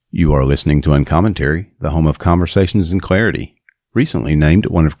You are listening to Uncommentary, the home of conversations and clarity. Recently named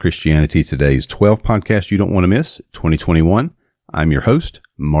one of Christianity Today's 12 podcasts you don't want to miss, 2021. I'm your host,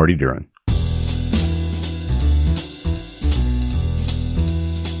 Marty Duran.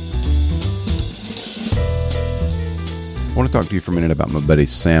 I want to talk to you for a minute about my buddy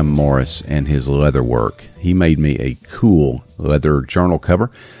Sam Morris and his leather work. He made me a cool leather journal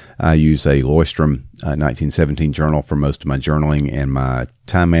cover. I use a Leuchtturm 1917 journal for most of my journaling and my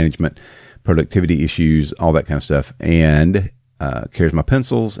time management, productivity issues, all that kind of stuff. And carries my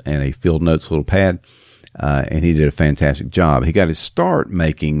pencils and a field notes little pad. And he did a fantastic job. He got his start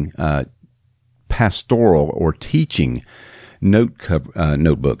making pastoral or teaching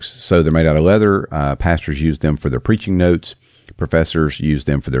notebooks. So they're made out of leather. Pastors use them for their preaching notes. Professors use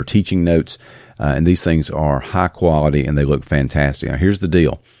them for their teaching notes. And these things are high quality and they look fantastic. Now, here's the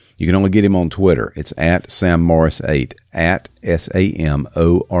deal. You can only get him on Twitter. It's at Sam Morris 8, at SAMORRIS,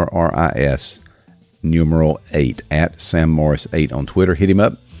 numeral 8, at Sam Morris 8 on Twitter. Hit him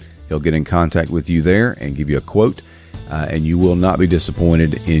up. He'll get in contact with you there and give you a quote. And you will not be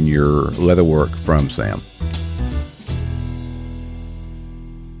disappointed in your leather work from Sam.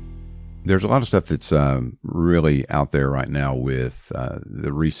 There's a lot of stuff that's really out there right now with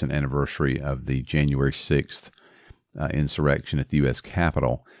the recent anniversary of the January 6th insurrection at the U.S.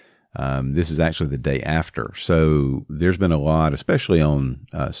 Capitol. This is actually the day after. So there's been a lot, especially on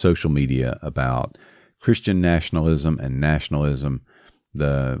social media, about Christian nationalism and nationalism,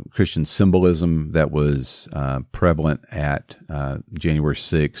 the Christian symbolism that was prevalent at January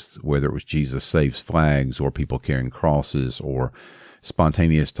 6th, whether it was Jesus Saves flags or people carrying crosses or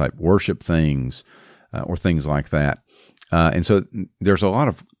spontaneous type worship things or things like that. And so there's a lot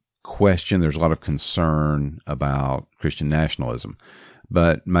of question, there's a lot of concern about Christian nationalism.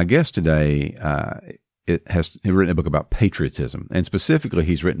 But my guest today has written a book about patriotism. And specifically,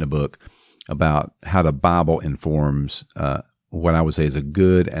 he's written a book about how the Bible informs what I would say is a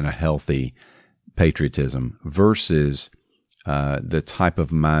good and a healthy patriotism versus the type of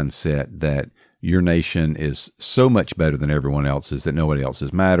mindset that your nation is so much better than everyone else's that nobody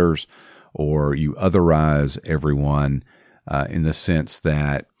else's matters, or you otherize everyone in the sense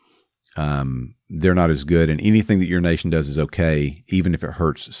that they're not as good and anything that your nation does is okay, even if it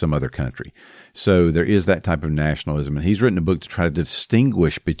hurts some other country. So there is that type of nationalism. And he's written a book to try to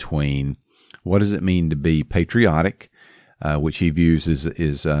distinguish between what does it mean to be patriotic, which he views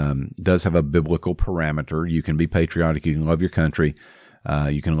does have a biblical parameter. You can be patriotic. You can love your country.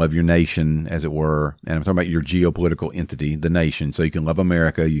 You can love your nation, as it were. And I'm talking about your geopolitical entity, the nation. So you can love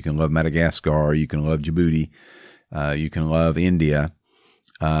America. You can love Madagascar. You can love Djibouti. You can love India.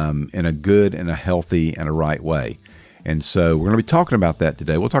 In a good and a healthy and a right way. And so we're going to be talking about that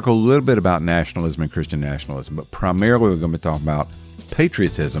today. We'll talk a little bit about nationalism and Christian nationalism, but primarily we're going to be talking about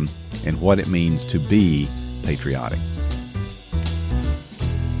patriotism and what it means to be patriotic.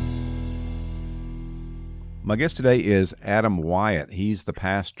 My guest today is Adam Wyatt. He's the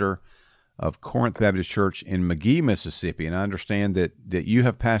pastor of Corinth Baptist Church in Magee, Mississippi. And I understand that you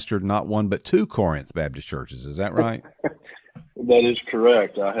have pastored not one but two Corinth Baptist churches. Is that right? That is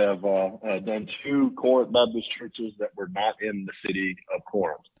correct. I have done two Corinth Baptist churches that were not in the city of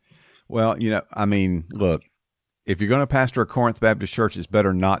Corinth. Well, look, if you're going to pastor a Corinth Baptist church, it's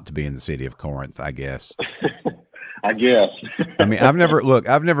better not to be in the city of Corinth, I guess. I guess. I've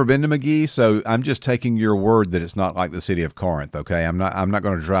never been to Magee, so I'm just taking your word that it's not like the city of Corinth. Okay, I'm not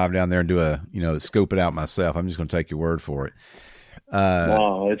going to drive down there and do scope it out myself. I'm just going to take your word for it.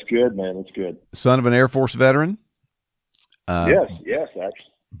 No, it's good, man. It's good. Son of an Air Force veteran. Yes, actually.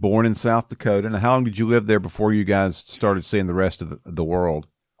 Born in South Dakota. And how long did you live there before you guys started seeing the rest of the world?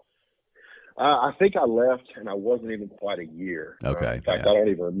 I think I left, and I wasn't even quite a year. Okay. In fact, I don't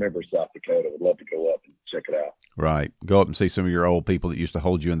even remember South Dakota. I would love to go up and check it out. Right. Go up and see some of your old people that used to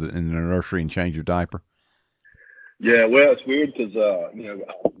hold you in the nursery and change your diaper. Yeah, well, it's weird because I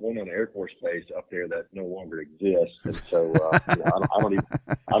went on an Air Force base up there that no longer exists, and so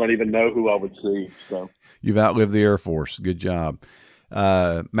I don't even know who I would see. So you've outlived the Air Force. Good job.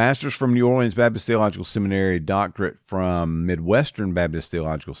 Master's from New Orleans Baptist Theological Seminary, doctorate from Midwestern Baptist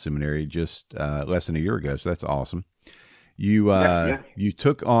Theological Seminary just less than a year ago. So that's awesome. You you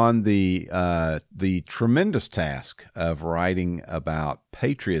took on the tremendous task of writing about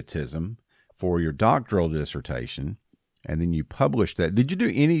patriotism for your doctoral dissertation, and then you published that. Did you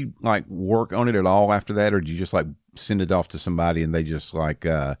do any work on it at all after that, or did you just send it off to somebody and they just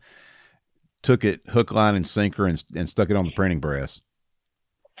took it hook, line, and sinker and stuck it on the printing press?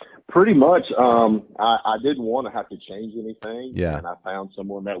 Pretty much. I didn't want to have to change anything. Yeah. And I found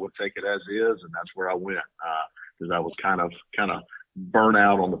someone that would take it as is, and that's where I went. Because I was kind of burn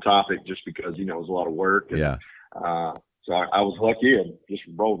out on the topic just because, it was a lot of work. And, yeah. So I was lucky and just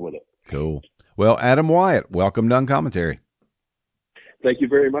rolled with it. Cool. Well, Adam Wyatt, welcome to Uncommentary. Thank you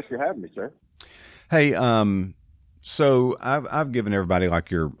very much for having me, sir. Hey, so I've given everybody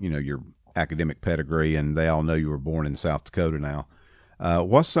like your academic pedigree, and they all know you were born in South Dakota now.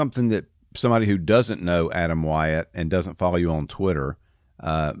 What's something that somebody who doesn't know Adam Wyatt and doesn't follow you on Twitter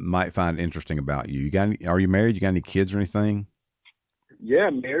might find interesting about you? Are you married? You got any kids or anything? Yeah,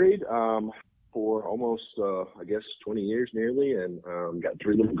 married for almost, 20 years nearly, and got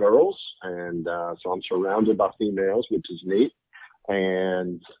 3 little girls. And so I'm surrounded by females, which is neat.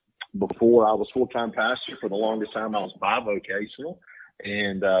 And before I was full-time pastor, for the longest time I was bivocational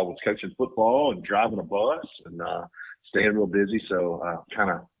and was coaching football and driving a bus and staying real busy. So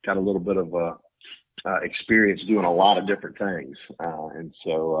kind of got a little bit of experience doing a lot of different things. And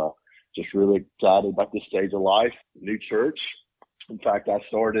so just really excited about this stage of life, new church. In fact, I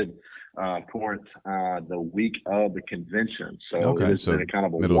started Corinth the week of the convention. So it's been a kind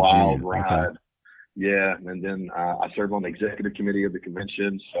of a wild ride. Okay. Yeah, and then I serve on the executive committee of the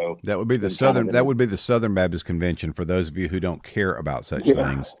convention. So that would be the Southern Baptist Convention for those of you who don't care about such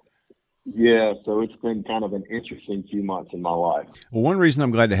things. Yeah, so it's been kind of an interesting few months in my life. Well, one reason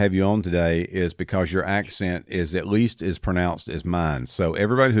I'm glad to have you on today is because your accent is at least as pronounced as mine. So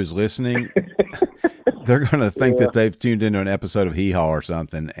everybody who's listening, they're going to think that they've tuned into an episode of Hee Haw or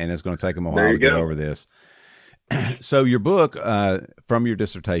something, and it's going to take them a while to get over this. So your book from your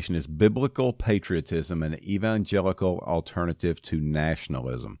dissertation is Biblical Patriotism, an Evangelical Alternative to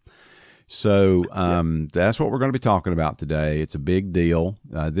Nationalism. So that's what we're going to be talking about today. It's a big deal.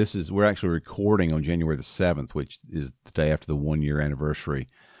 We're actually recording on January the 7th, which is the day after the 1-year anniversary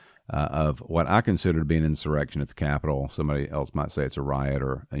of what I consider to be an insurrection at the Capitol. Somebody else might say it's a riot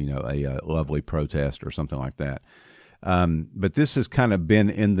or a lovely protest or something like that. But this has kind of been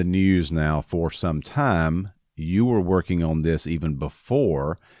in the news now for some time. You were working on this even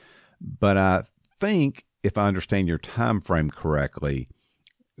before, but I think, if I understand your time frame correctly,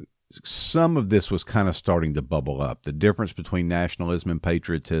 some of this was kind of starting to bubble up. The difference between nationalism and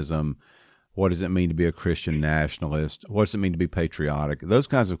patriotism. What does it mean to be a Christian nationalist? What does it mean to be patriotic? Those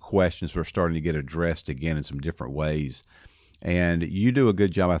kinds of questions were starting to get addressed again in some different ways. And you do a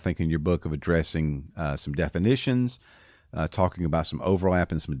good job, I think, in your book of addressing some definitions, talking about some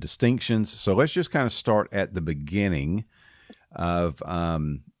overlap and some distinctions. So let's just kind of start at the beginning of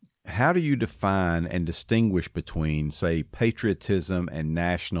how do you define and distinguish between, say, patriotism and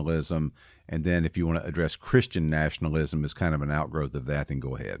nationalism? And then if you want to address Christian nationalism as kind of an outgrowth of that, then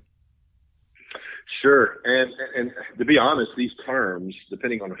go ahead. Sure. And to be honest, these terms,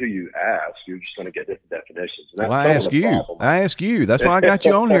 depending on who you ask, you're just going to get different definitions. And that's I ask you. That's why I got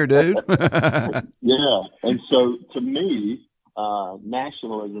you on here, dude. Yeah. And so to me,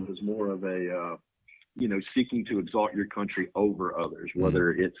 nationalism is more of a, seeking to exalt your country over others,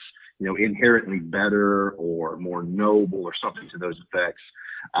 whether it's, inherently better or more noble or something to those effects.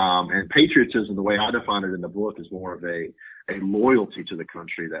 And patriotism, the way I define it in the book, is more of a loyalty to the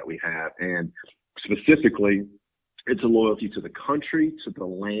country that we have. And specifically, it's a loyalty to the country, to the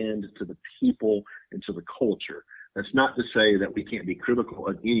land, to the people, and to the culture. That's not to say that we can't be critical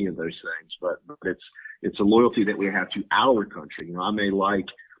of any of those things, but it's a loyalty that we have to our country. I may like,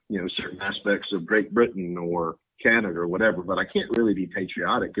 certain aspects of Great Britain or Canada or whatever, but I can't really be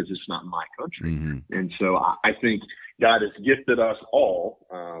patriotic because it's not my country. Mm-hmm. And so I think God has gifted us all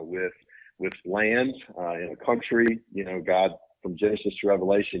with land in a country. God, from Genesis to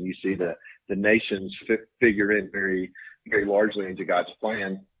Revelation, you see the nations figure in very, very largely into God's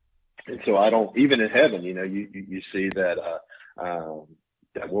plan. And so even in heaven, you see that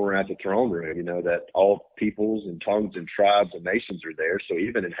that when we're at the throne room, that all peoples and tongues and tribes and nations are there. So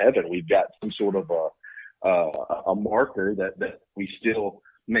even in heaven, we've got some sort of a marker that we still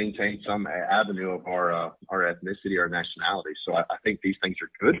maintain some avenue of our ethnicity, our nationality. So I think these things are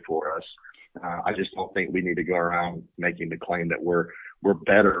good for us. I just don't think we need to go around making the claim that we're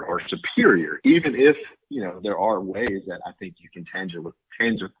better or superior, even if, there are ways that I think you can tangibly,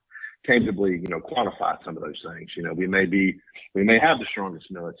 quantify some of those things. We may have the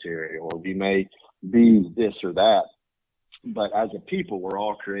strongest military, or we may be this or that, but as a people, we're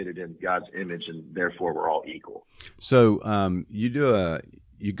all created in God's image, and therefore we're all equal. So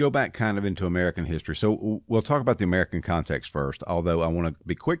you go back kind of into American history. So we'll talk about the American context first, although I want to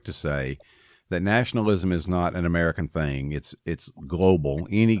be quick to say that nationalism is not an American thing. It's global.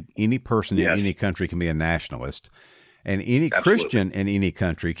 Any person in any country can be a nationalist. And any Christian in any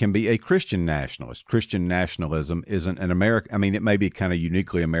country can be a Christian nationalist. Christian nationalism isn't an American. I mean, it may be kind of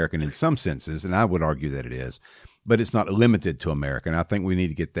uniquely American in some senses, and I would argue that it is, but it's not limited to America. And I think we need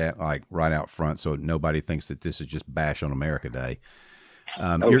to get that like right out front so nobody thinks that this is just Bash on America Day.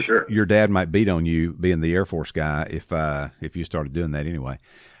 Sure. Your dad might beat on you being the Air Force guy if you started doing that anyway.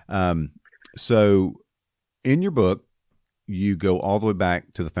 So in your book, you go all the way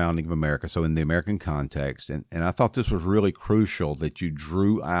back to the founding of America. So in the American context, and I thought this was really crucial that you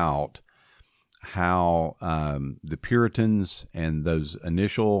drew out how the Puritans and those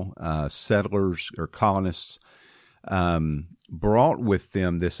initial settlers or colonists brought with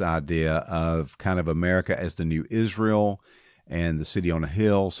them this idea of kind of America as the new Israel and the city on a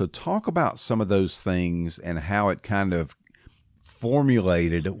hill. So talk about some of those things and how it kind of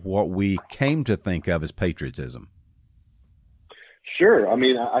formulated what we came to think of as patriotism. Sure. I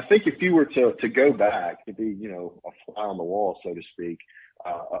mean, I think if you were to go back to be, a fly on the wall, so to speak,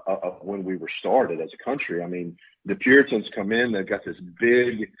 of when we were started as a country, I mean, the Puritans come in, they've got this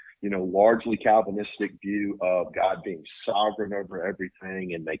big, largely Calvinistic view of God being sovereign over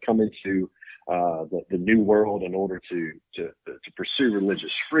everything. And they come into the New World in order to pursue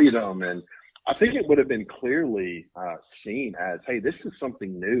religious freedom. And I think it would have been clearly seen as, hey, this is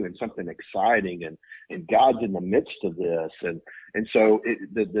something new and something exciting, and God's in the midst of this. And so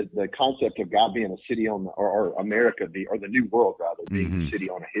the concept of God being a city or America, or the New World rather, being a city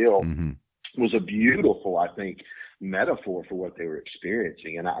on a hill was a beautiful, I think, metaphor for what they were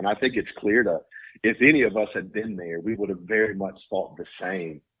experiencing. And I think it's clear if any of us had been there, we would have very much thought the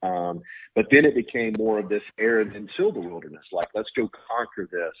same. But then it became more of this arid until the wilderness, like let's go conquer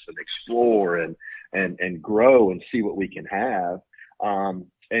this and explore and grow and see what we can have.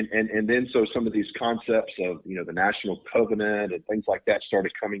 And then so some of these concepts of, the national covenant and things like that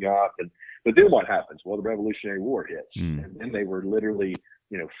started coming up. But then what happens? Well, the Revolutionary War hits, and then they were literally,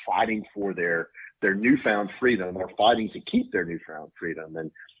 fighting for their newfound freedom, or fighting to keep their newfound freedom.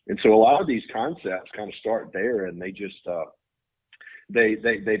 And so a lot of these concepts kind of start there, and they just, they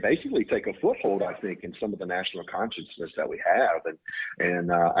basically take a foothold, I think, in some of the national consciousness that we have, and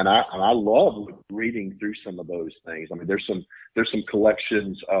I love reading through some of those things. I mean, there's some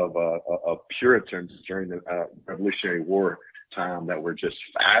collections of Puritans during the Revolutionary War time that were just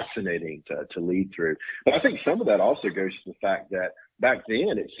fascinating to lead through. But I think some of that also goes to the fact that back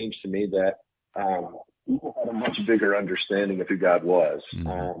then it seems to me that people had a much bigger understanding of who God was.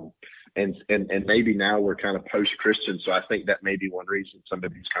 And maybe now we're kind of post-Christian, so I think that may be one reason some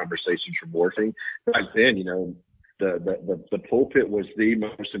of these conversations are morphing. Back then, the pulpit was the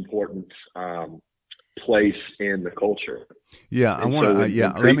most important place in the culture. Yeah, I want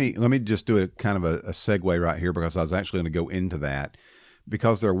to. Let me just do a kind of a segue right here, because I was actually going to go into that,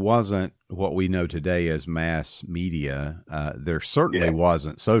 because there wasn't what we know today as mass media. There certainly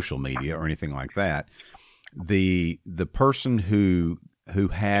wasn't social media or anything like that. The person who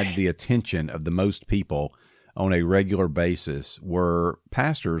had the attention of the most people on a regular basis were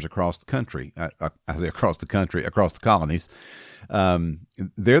pastors across the country. I say across the country, across the colonies.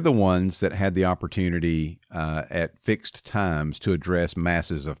 They're the ones that had the opportunity at fixed times to address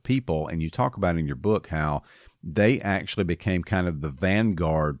masses of people. And you talk about in your book how they actually became kind of the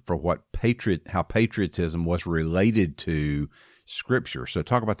vanguard for how patriotism was related to Scripture. So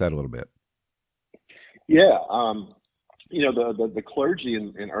talk about that a little bit. Yeah. The clergy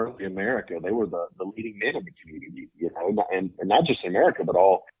in early America, they were the leading men in the community, and not just in America, but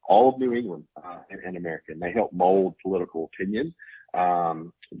all of New England and America. And they helped mold political opinion.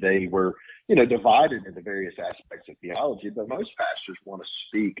 They were, divided into various aspects of theology, but most pastors want to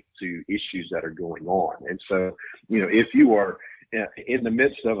speak to issues that are going on. And so, if you are in the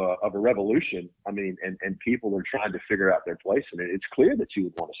midst of a revolution, I mean, and people are trying to figure out their place in it, it's clear that you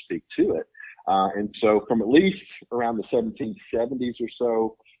would want to speak to it. And so from at least around the 1770s or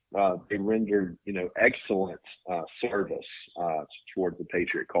so, they rendered, excellent service toward the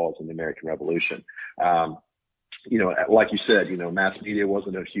patriot cause in the American Revolution. Like you said, mass media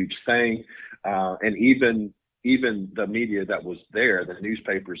wasn't a huge thing. And even the media that was there, the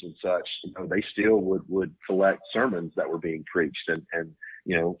newspapers and such, they still would collect sermons that were being preached and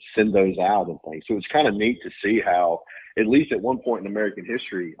send those out and things. So it's kind of neat to see how, at least at one point in American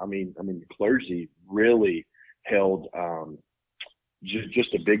history, I mean, the clergy really held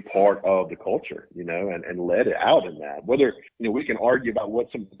just a big part of the culture, and led it out in that. Whether, we can argue about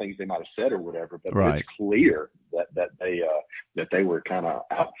what some of the things they might have said or whatever, but It's clear that they were kind of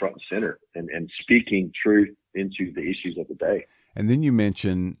out front and center and speaking truth into the issues of the day. And then you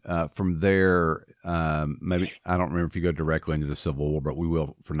mentioned from there, maybe, I don't remember if you go directly into the Civil War, but we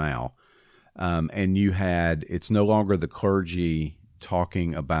will for now. And you had, it's no longer the clergy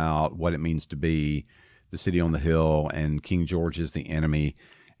talking about what it means to be the city on the hill and King George is the enemy.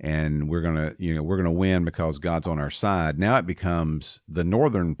 and we're gonna win because God's on our side. Now it becomes the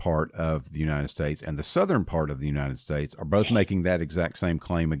northern part of the United States and the southern part of the United States are both making that exact same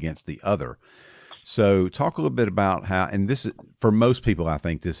claim against the other. So talk a little bit about how, and this is, for most people, I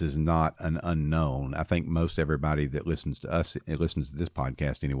think this is not an unknown. I think most everybody that listens to us, listens to this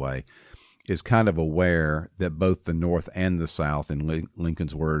podcast anyway, is kind of aware that both the North and the South, in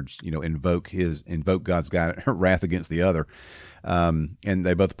Lincoln's words, invoke God's wrath against the other. And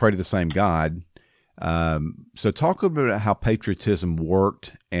they both pray to the same God. So talk a little bit about how patriotism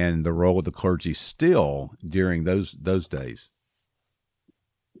worked and the role of the clergy still during those days.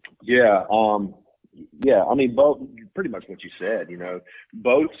 Yeah. I mean, both, pretty much what you said,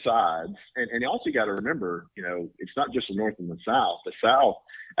 both sides. And you also got to remember, it's not just the North and the South. The South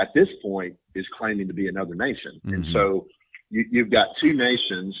at this point is claiming to be another nation. Mm-hmm. And so you've got two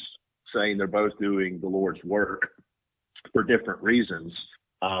nations saying they're both doing the Lord's work for different reasons.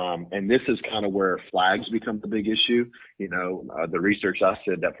 And this is kind of where flags become the big issue. The research I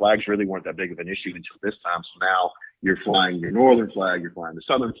said that flags really weren't that big of an issue until this time. So now you're flying your northern flag, you're flying the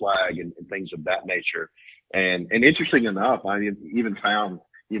southern flag, and things of that nature. And interesting enough, I even found,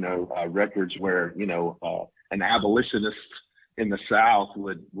 records where, an abolitionist in the South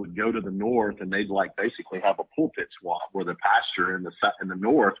would go to the North and they'd basically have a pulpit swap where the pastor in the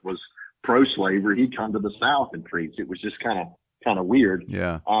North was pro-slavery. He'd come to the South and preach. It was just kind of weird.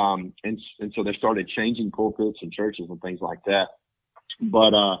 Yeah. And so they started changing pulpits and churches and things like that.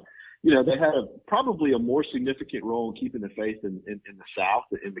 But, they had probably a more significant role in keeping the faith in the South,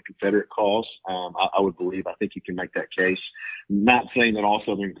 in the Confederate cause. I would believe, I think you can make that case. Not saying that all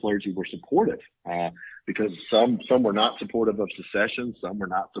Southern clergy were supportive, because some were not supportive of secession, some were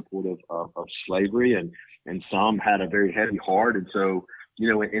not supportive of slavery, and some had a very heavy heart. And so,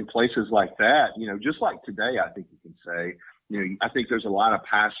 in places like that, just like today, I think you can say, I think there's a lot of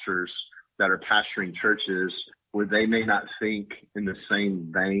pastors that are pastoring churches where they may not think in the same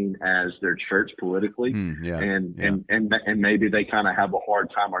vein as their church politically, and maybe they kind of have a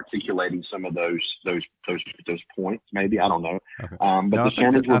hard time articulating some of those points. Maybe, I don't know. Okay. But the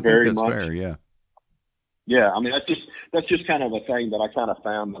sermons were very much fair, yeah. Yeah, I mean that's just kind of a thing that I kind of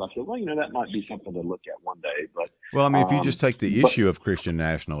found that I feel, that might be something to look at one day. But well, I mean, if you just take the issue of Christian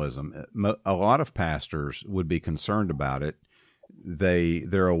nationalism, a lot of pastors would be concerned about it.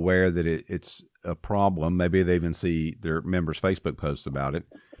 They're aware that it's a problem. Maybe they even see their members' Facebook posts about it,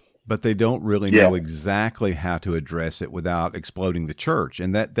 but they don't really know exactly how to address it without exploding the church.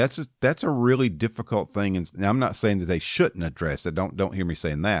 And that's a really difficult thing. And now, I'm not saying that they shouldn't address it. Don't hear me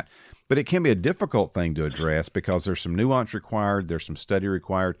saying that, but it can be a difficult thing to address because there's some nuance required, there's some study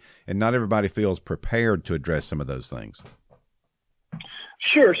required, and not everybody feels prepared to address some of those things.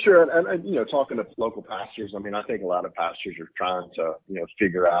 Sure. And talking to local pastors, I think a lot of pastors are trying to,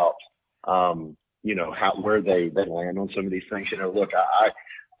 figure out, where they land on some of these things. Look,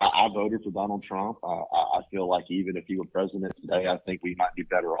 I voted for Donald Trump. I feel like even if he were president today, I think we might be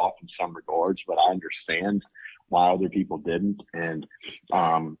better off in some regards, but I understand why other people didn't. And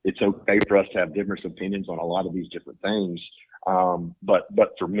it's okay for us to have different opinions on a lot of these different things.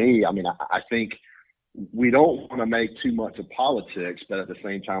 But for me, I think we don't want to make too much of politics, but at the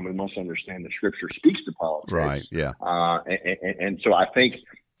same time, we must understand that Scripture speaks to politics. Right. Yeah. And so I think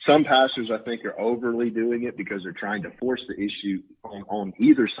some pastors, are overly doing it because they're trying to force the issue on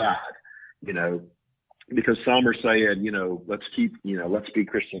either side, because some are saying, let's be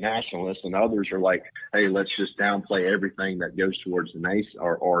Christian nationalists, and others are like, hey, let's just downplay everything that goes towards the nation,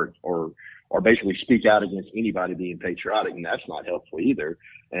 or basically speak out against anybody being patriotic, and that's not helpful either.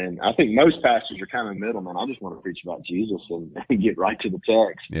 And I think most pastors are kind of middlemen. I just want to preach about Jesus and get right to the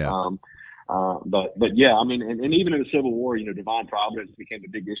text. Yeah. But yeah, and even in the Civil War, divine providence became a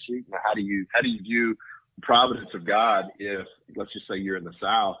big issue. How do you view the providence of God if, let's just say, you're in the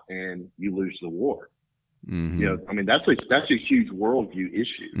South and you lose the war? Mm-hmm. That's a huge worldview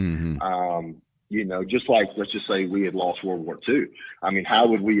issue. Mm-hmm. Just like, let's just say we had lost World War II. How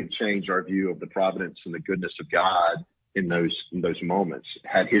would we have changed our view of the providence and the goodness of God in those moments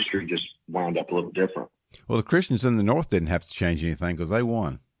had history just wound up a little different? Well, the Christians in the North didn't have to change anything because they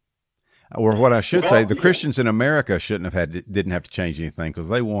won. Or what I should say, the Christians in America didn't have to change anything because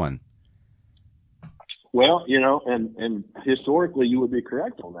they won. Well, and historically you would be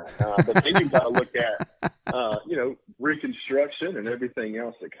correct on that. But then you've got to look at, Reconstruction and everything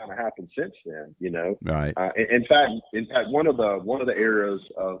else that kind of happened since then. Right. In fact, one of the areas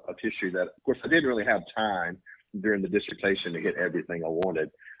of history that, of course, I didn't really have time during the dissertation to hit everything I wanted,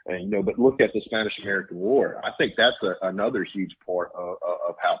 but look at the Spanish-American War. I think that's another huge part of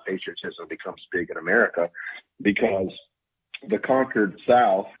how patriotism becomes big in America, because the conquered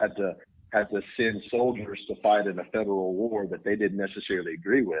South had to send soldiers to fight in a federal war that they didn't necessarily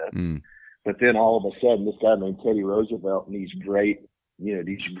agree with. Mm. But then all of a sudden, this guy named Teddy Roosevelt and these great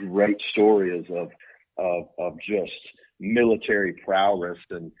stories of just military prowess,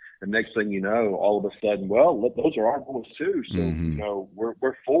 and the next thing you know, all of a sudden, well, those are our boys too. So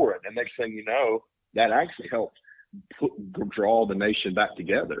we're for it. And next thing you know, that actually helped draw the nation back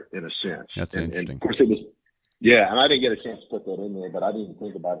together in a sense. That's interesting. And of course, it was. Yeah, and I didn't get a chance to put that in there, but I didn't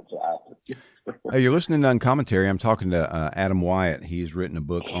think about it until after. Hey, you're listening to Uncommentary. I'm talking to Adam Wyatt. He's written a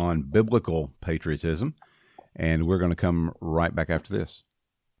book on biblical patriotism, and we're going to come right back after this.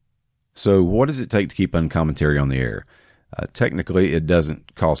 So what does it take to keep Uncommentary on the air? Technically, it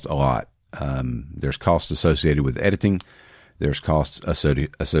doesn't cost a lot. There's costs associated with editing. There's costs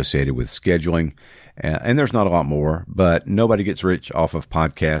associated with scheduling, and there's not a lot more, but nobody gets rich off of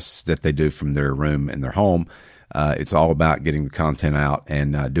podcasts that they do from their room in their home. It's all about getting the content out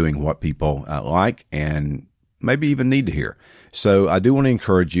and doing what people like and maybe even need to hear. So I do want to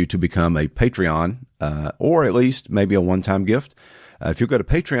encourage you to become a Patreon, or at least maybe a one-time gift. If you go to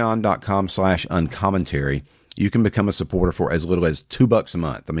patreon.com/uncommentary, you can become a supporter for as little as $2 a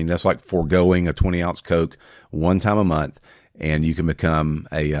month. I mean, that's like foregoing a 20-ounce Coke one time a month, and you can become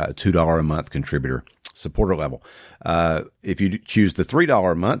a $2 a month contributor, supporter level. If you choose the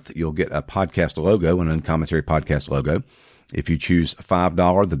 $3 a month, you'll get a podcast logo, an Uncommentary podcast logo. If you choose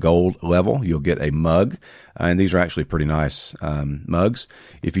 $5, the gold level, you'll get a mug, and these are actually pretty nice mugs.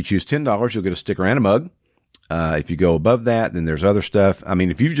 If you choose $10, you'll get a sticker and a mug. If you go above that, then there's other stuff. I mean,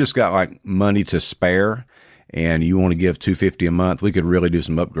 if you've just got like money to spare and you want to give $250 a month, we could really do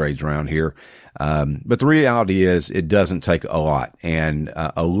some upgrades around here. But the reality is it doesn't take a lot, and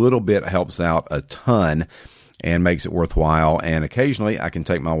a little bit helps out a ton and makes it worthwhile. And occasionally I can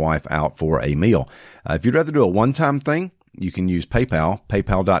take my wife out for a meal. If you'd rather do a one-time thing, you can use PayPal,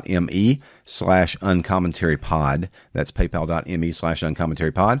 paypal.me/uncommentary-pod. That's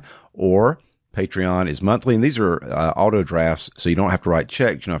paypal.me/uncommentary-pod, or Patreon is monthly, and these are auto drafts, so you don't have to write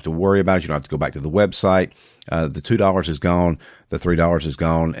checks. You don't have to worry about it. You don't have to go back to the website. The $2 is gone. The $3 is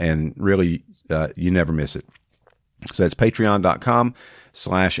gone, and really, you never miss it. So that's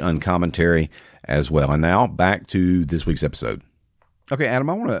patreon.com/uncommentary as well. And now back to this week's episode. Okay, Adam,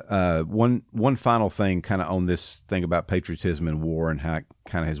 I want to, one final thing kind of on this thing about patriotism and war and how it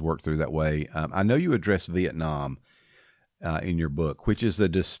kind of has worked through that way. I know you address Vietnam in your book, which is a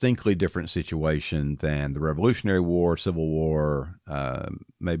distinctly different situation than the Revolutionary War, Civil War,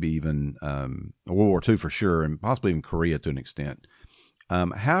 maybe even World War II for sure, and possibly even Korea to an extent.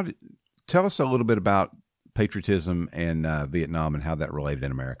 Tell us a little bit about patriotism and Vietnam and how that related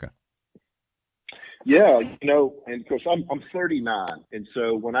in America. Yeah, and of course I'm 39, and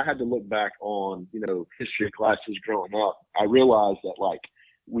so when I had to look back on history classes growing up, I realized that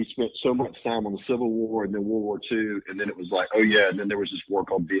we spent so much time on the Civil War and then World War II, and then it was like, oh yeah, and then there was this war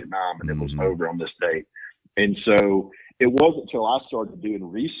called Vietnam, and it was over on this date. And so it wasn't until I started doing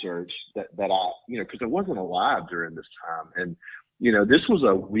research that I, because I wasn't alive during this time, and this was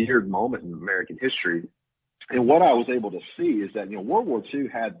a weird moment in American history. And what I was able to see is that World War II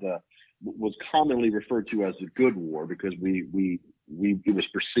was commonly referred to as the good war because it was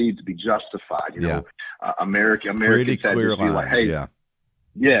perceived to be justified. Americans pretty had clear to be like, hey. Yeah.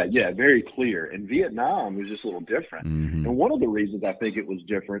 Yeah, very clear. And Vietnam was just a little different. Mm-hmm. And one of the reasons I think it was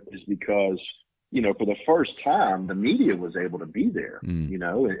different is because, for the first time, the media was able to be there,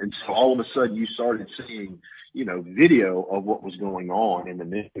 and so all of a sudden you started seeing, video of what was going on in the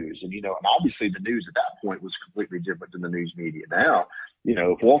news. And, and obviously the news at that point was completely different than the news media now.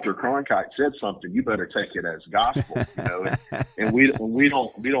 If Walter Cronkite said something, you better take it as gospel, and we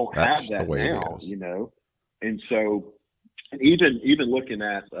don't have that now, and so. And even looking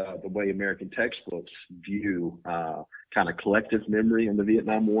at the way American textbooks view kind of collective memory in the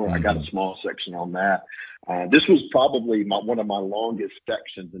Vietnam War, I got a small section on that. This was probably one of my longest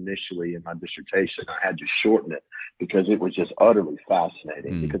sections initially in my dissertation. I had to shorten it because it was just utterly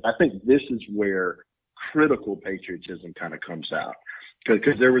fascinating. Because I think this is where critical patriotism kind of comes out.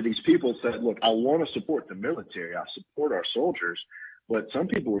 Because there were these people that said, look, I want to support the military. I support our soldiers. But some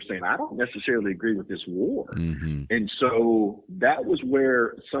people were saying, I don't necessarily agree with this war. Mm-hmm. And so that was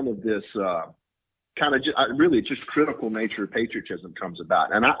where some of this kind of just critical nature of patriotism comes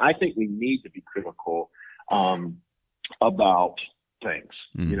about. And I think we need to be critical about things.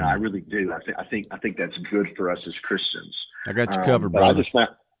 Mm-hmm. I really do. I think that's good for us as Christians. I got you covered, brother.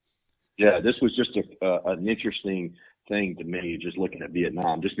 This was just an interesting thing to me, just looking at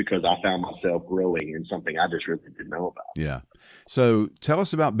Vietnam, just because I found myself growing in something I just really didn't know about. Yeah. So tell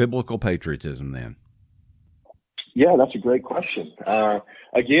us about biblical patriotism then. Yeah, that's a great question.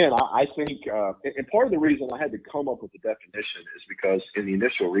 Again, I think, and part of the reason I had to come up with the definition is because in the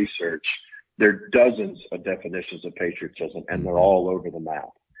initial research, there are dozens of definitions of patriotism, and they're all over the map.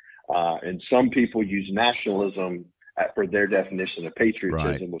 And some people use nationalism for their definition of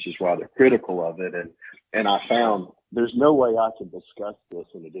patriotism, right. which is why they're critical of it. And I found there's no way I can discuss this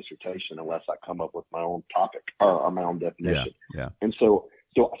in a dissertation unless I come up with my own topic or my own definition. Yeah. And so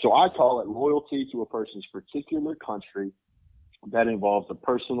I call it loyalty to a person's particular country that involves a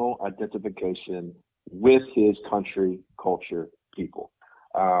personal identification with his country, culture, people.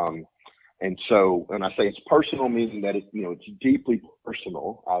 And I say it's personal, meaning that it's deeply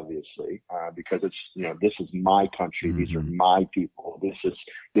personal, obviously, because it's, this is my country. Mm-hmm. These are my people.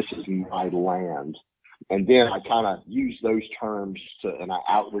 This is my land. And then I kind of use those terms and I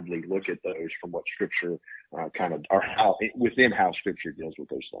outwardly look at those from what Scripture within how Scripture deals with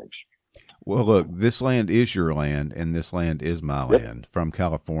those things. Well, look, this land is your land, and this land is my land, from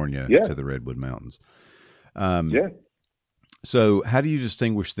California to the Redwood Mountains. So how do you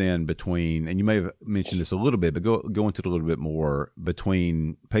distinguish then between, and you may have mentioned this a little bit, but go into it a little bit more,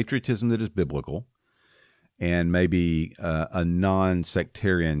 between patriotism that is biblical and maybe a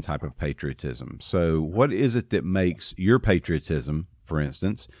non-sectarian type of patriotism? So what is it that makes your patriotism, for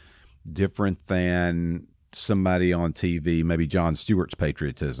instance, different than somebody on TV, maybe Jon Stewart's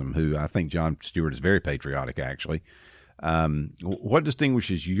patriotism, who I think Jon Stewart is very patriotic, actually? What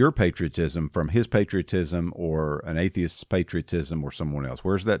distinguishes your patriotism from his patriotism or an atheist's patriotism or someone else?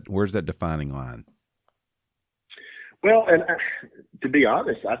 Where's that defining line? Well, and to be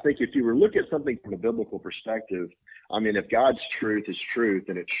honest, I think if you were looking at something from a biblical perspective, I mean, if God's truth is truth,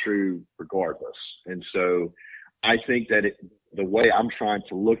 then it's true regardless. And so I think that the way I'm trying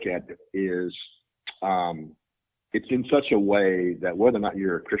to look at it is, it's in such a way that whether or not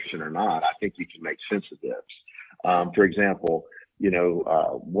you're a Christian or not, I think you can make sense of this. For example,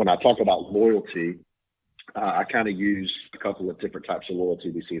 when I talk about loyalty, I kind of use a couple of different types of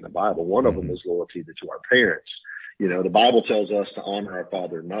loyalty we see in the Bible. One of them is loyalty to our parents. The Bible tells us to honor our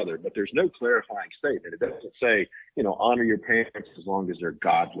father and mother, but there's no clarifying statement. It doesn't say, honor your parents as long as they're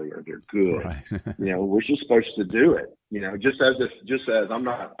godly or they're good. Right. We're just supposed to do it. Just as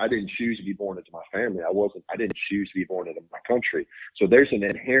I didn't choose to be born into my family. I didn't choose to be born into my country. So there's an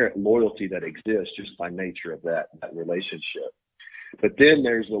inherent loyalty that exists just by nature of that relationship. But then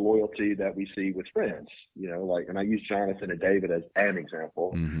there's the loyalty that we see with friends, and I use Jonathan and David as an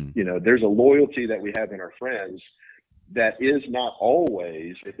example. Mm-hmm. There's a loyalty that we have in our friends that is not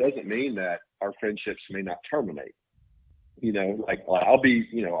always, it doesn't mean that our friendships may not terminate. I'll be,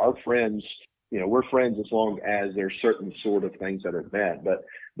 our friends, we're friends as long as there's certain sort of things that are met, but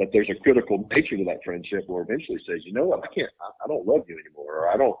there's a critical nature to that friendship where eventually says, what, I don't love you anymore, or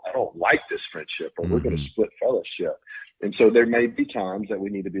I don't like this friendship, or we're going to split fellowship. And so there may be times that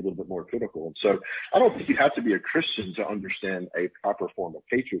we need to be a little bit more critical. And so I don't think you have to be a Christian to understand a proper form of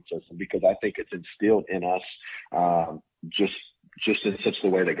patriotism, because I think it's instilled in us, just in such the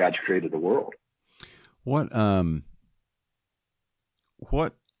way that God's created the world.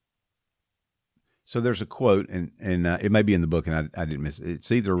 So there's a quote, and it may be in the book, and I didn't miss it.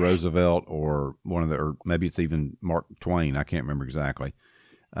 It's either Roosevelt or or maybe it's even Mark Twain. I can't remember exactly.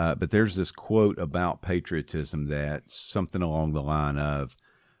 But there's this quote about patriotism that's something along the line of,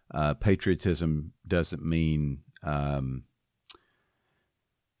 patriotism doesn't mean,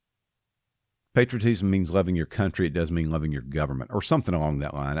 patriotism means loving your country. It doesn't mean loving your government, or something along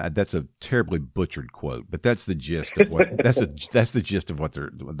that line. That's a terribly butchered quote, but that's the gist of what that's the gist of what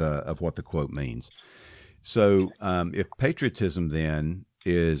what the quote means. So, if patriotism then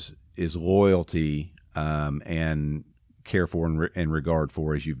is loyalty, and care for and regard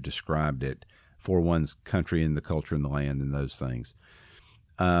for, as you've described it, for one's country and the culture and the land and those things.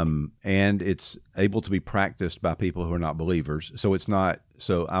 And it's able to be practiced by people who are not believers. So it's not,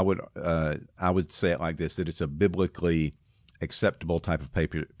 so I would say it like this, that it's a biblically acceptable type of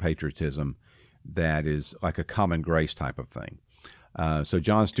patriotism that is like a common grace type of thing. So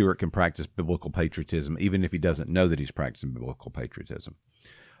Jon Stewart can practice biblical patriotism even if he doesn't know that he's practicing biblical patriotism.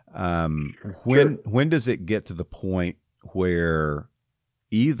 When does it get to the point where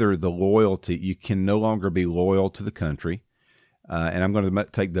either the loyalty, you can no longer be loyal to the country, and I'm going to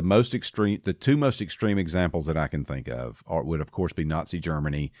take the two most extreme examples that I can think of would of course be Nazi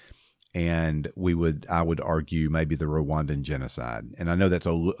Germany, and I would argue maybe the Rwandan genocide. And I know that's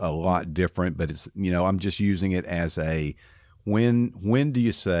a lot different, but it's, I'm just using it as when do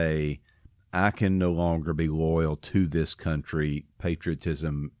you say I can no longer be loyal to this country?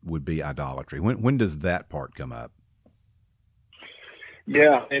 Patriotism would be idolatry. When does that part come up?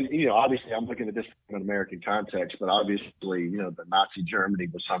 Yeah, and obviously, I'm looking at this in an American context, but obviously, the Nazi Germany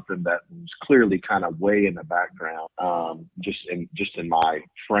was something that was clearly kind of way in the background, just in my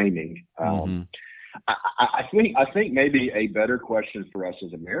framing. Mm-hmm. I think maybe a better question for us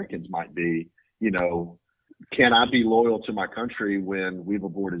as Americans might be, can I be loyal to my country when we've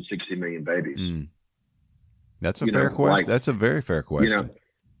aborted 60 million babies? Mm. That's a fair question. That's a very fair question.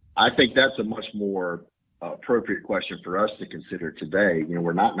 I think that's a much more appropriate question for us to consider today.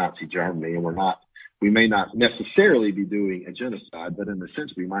 We're not Nazi Germany, and we may not necessarily be doing a genocide, but in a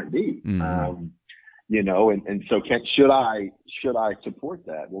sense we might be. Mm-hmm. And so should I support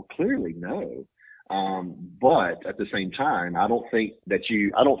that? Well, clearly no. But at the same time, I don't think that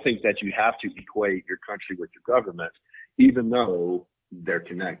you have to equate your country with your government, even though they're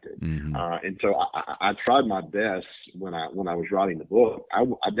connected. Mm-hmm. And so I tried my best when I was writing the book. I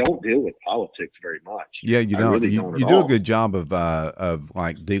don't deal with politics very much. Yeah, you don't. Really you don't do a good job of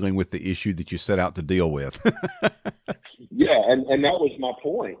like dealing with the issue that you set out to deal with. Yeah, and that was my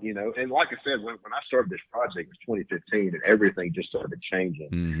point, And like I said, when I started this project, it was 2015, and everything just started changing.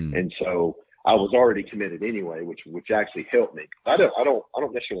 Mm-hmm. And so I was already committed anyway, which actually helped me. I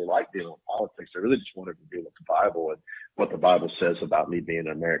don't necessarily like dealing with politics. I really just wanted to deal with the Bible and what the Bible says about me being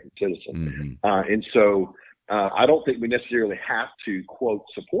an American citizen. Mm-hmm. And so I don't think we necessarily have to, quote,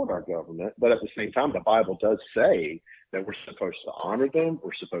 support our government. But at the same time, the Bible does say that we're supposed to honor them.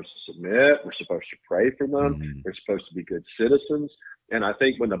 We're supposed to submit. We're supposed to pray for them. Mm-hmm. We're supposed to be good citizens. And I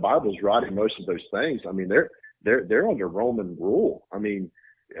think when the Bible's writing most of those things, I mean, they're under Roman rule. I mean,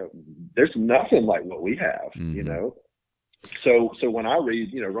 there's nothing like what we have, Mm-hmm. So when I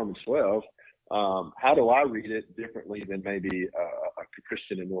read, Romans 12, how do I read it differently than maybe a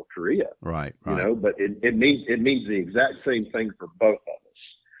Christian in North Korea? Right. But it means the exact same thing for both of us.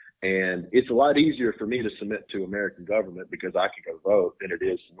 And it's a lot easier for me to submit to American government because I can go vote than it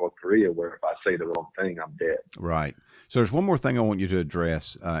is in North Korea, where if I say the wrong thing, I'm dead. Right. So there's one more thing I want you to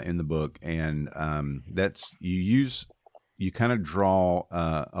address in the book, and that's you kind of draw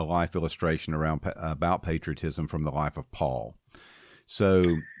a life illustration about patriotism from the life of Paul.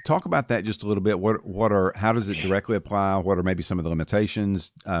 So talk about that just a little bit. How does it directly apply? What are maybe some of the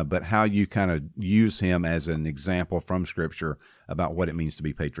limitations, but how you kind of use him as an example from Scripture about what it means to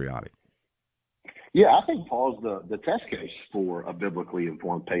be patriotic? Yeah, I think Paul's the test case for a biblically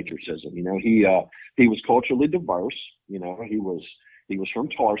informed patriotism. He was culturally diverse. He was from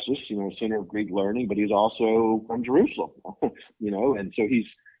Tarsus, center of Greek learning, but he's also from Jerusalem, and so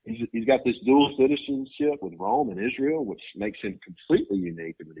he's got this dual citizenship with Rome and Israel, which makes him completely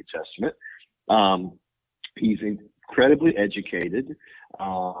unique in the New Testament. He's incredibly educated.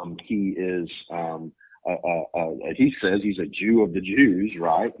 He is, he says he's a Jew of the Jews,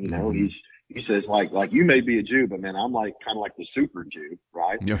 right? Mm-hmm. He says like you may be a Jew, but man, I'm kind of like the super Jew,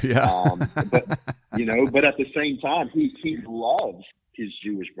 right? Yeah. But at the same time, he loves his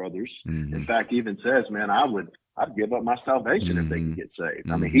Jewish brothers. Mm-hmm. In fact, he even says, man, I'd give up my salvation if they could get saved.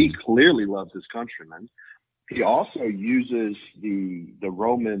 Mm-hmm. I mean, he clearly loves his countrymen. He also uses the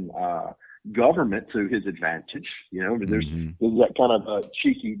Roman government to his advantage. There's that kind of a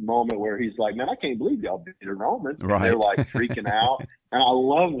cheeky moment where he's like, man, I can't believe y'all beat a Roman. Right. And they're like freaking out. And I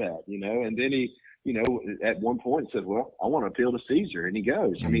love that, and then he, at one point said, well, I want to appeal to Caesar. And he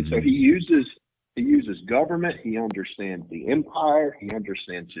goes. I mean, so he uses government. He understands the empire. He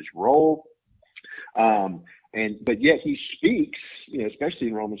understands his role. But yet he speaks, especially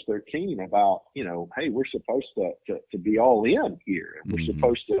in Romans 13 about, hey, we're supposed to be all in here. And we're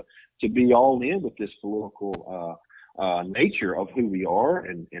supposed to be all in with this political nature of who we are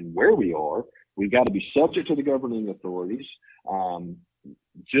and where we are. We've got to be subject to the governing authorities,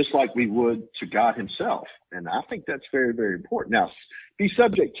 just like we would to God himself. And I think that's very, very important. Now, be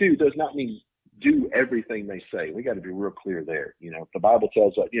subject to does not mean do everything they say. We got to be real clear there. If the Bible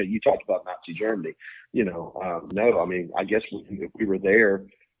tells us, you talked about Nazi Germany, no, I mean, I guess if we were there,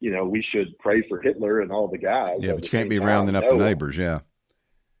 we should pray for Hitler and all the guys. Yeah, but you can't be rounding up the neighbors. Yeah.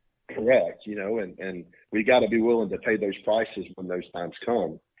 Correct. And we got to be willing to pay those prices when those times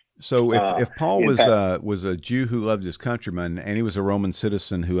come. So if Paul was a Jew who loved his countrymen and he was a Roman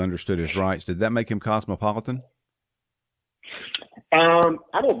citizen who understood his rights, did that make him cosmopolitan?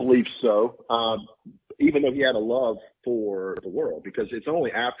 I don't believe so. Even though he had a love for the world, because it's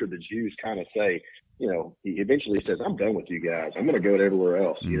only after the Jews kind of say, he eventually says, I'm done with you guys. I'm going to go to everywhere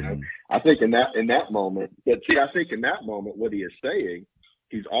else. I think in that moment, what he is saying,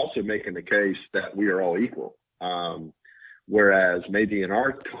 he's also making the case that we are all equal. Whereas maybe in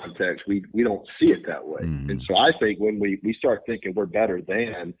our context, we don't see it that way. And so I think when we start thinking we're better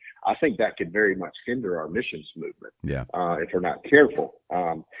than, I think that could very much hinder our missions movement. Yeah. If we're not careful. But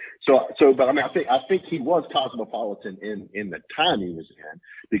I mean, I think he was cosmopolitan in the time he was in,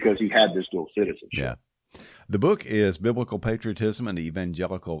 because he had this dual citizenship. Yeah. The book is Biblical Patriotism and the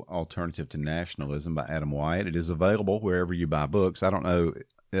Evangelical Alternative to Nationalism by Adam Wyatt. It is available wherever you buy books. I don't know.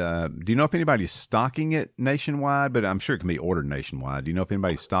 Do you know if anybody's stocking it nationwide? But I'm sure it can be ordered nationwide. Do you know if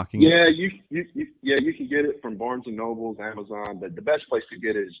anybody's stocking it? You can get it from Barnes and Nobles, Amazon. But the best place to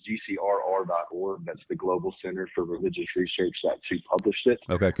get it is GCRR.org. That's the Global Center for Religious Research. That's who published it.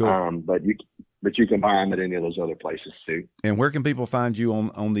 Okay, cool. But you can buy them at any of those other places too. And where can people find you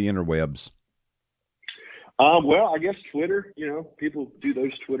on the interwebs? Well, I guess Twitter. People do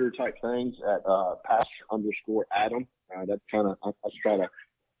those Twitter type things at Pastor_Adam. That's kind of, I try to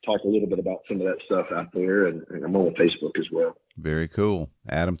talk a little bit about some of that stuff out there, and I'm on Facebook as well. Very cool.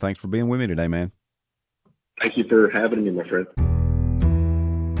 Adam, thanks for being with me today, man. Thank you for having me, my friend.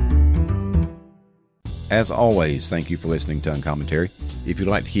 As always, thank you for listening to Uncommentary. If you'd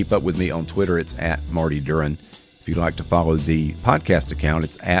like to keep up with me on Twitter, it's at Marty Duren. If you'd like to follow the podcast account,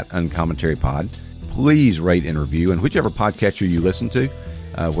 it's at Uncommentary Pod. Please rate and review, and whichever podcatcher you listen to,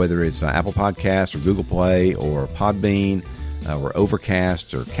 whether it's Apple Podcasts or Google Play or Podbean or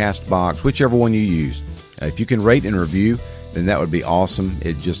Overcast or CastBox, whichever one you use. If you can rate and review, then that would be awesome.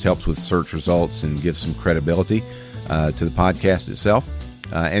 It just helps with search results and gives some credibility to the podcast itself.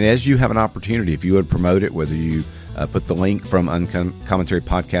 And as you have an opportunity, if you would promote it, whether you put the link from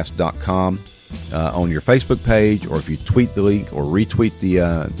uncommentarypodcast.com on your Facebook page, or if you tweet the link or retweet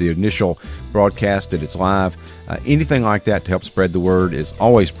the initial broadcast that it's live, anything like that to help spread the word is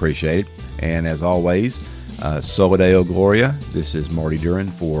always appreciated. And as always, Soli Deo Gloria. This is Marty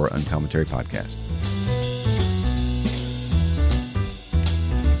Duren for Uncommentary Podcast.